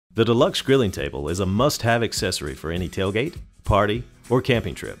The Deluxe Grilling Table is a must-have accessory for any tailgate, party, or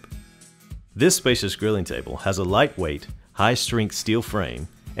camping trip. This spacious grilling table has a lightweight, high-strength steel frame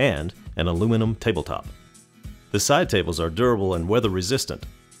and an aluminum tabletop. The side tables are durable and weather-resistant,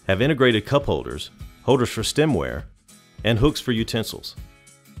 have integrated cup holders, holders for stemware, and hooks for utensils.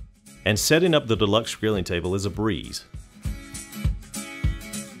 And setting up the Deluxe Grilling Table is a breeze.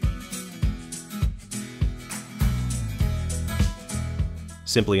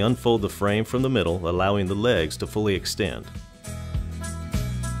 Simply unfold the frame from the middle, allowing the legs to fully extend.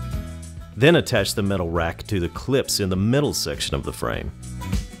 Then attach the metal rack to the clips in the middle section of the frame.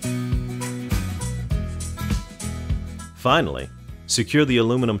 Finally, secure the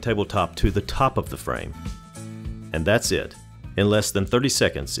aluminum tabletop to the top of the frame. And that's it. In less than 30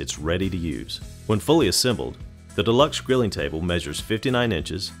 seconds, it's ready to use. When fully assembled, the Deluxe Grilling Table measures 59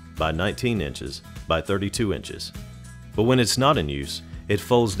 inches by 19 inches by 32 inches. But when it's not in use, it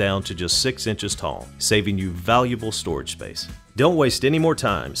folds down to just 6 inches tall, saving you valuable storage space. Don't waste any more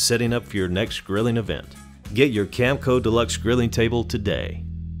time setting up for your next grilling event. Get your Camco Deluxe Grilling Table today.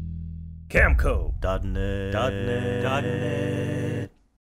 Camco.net.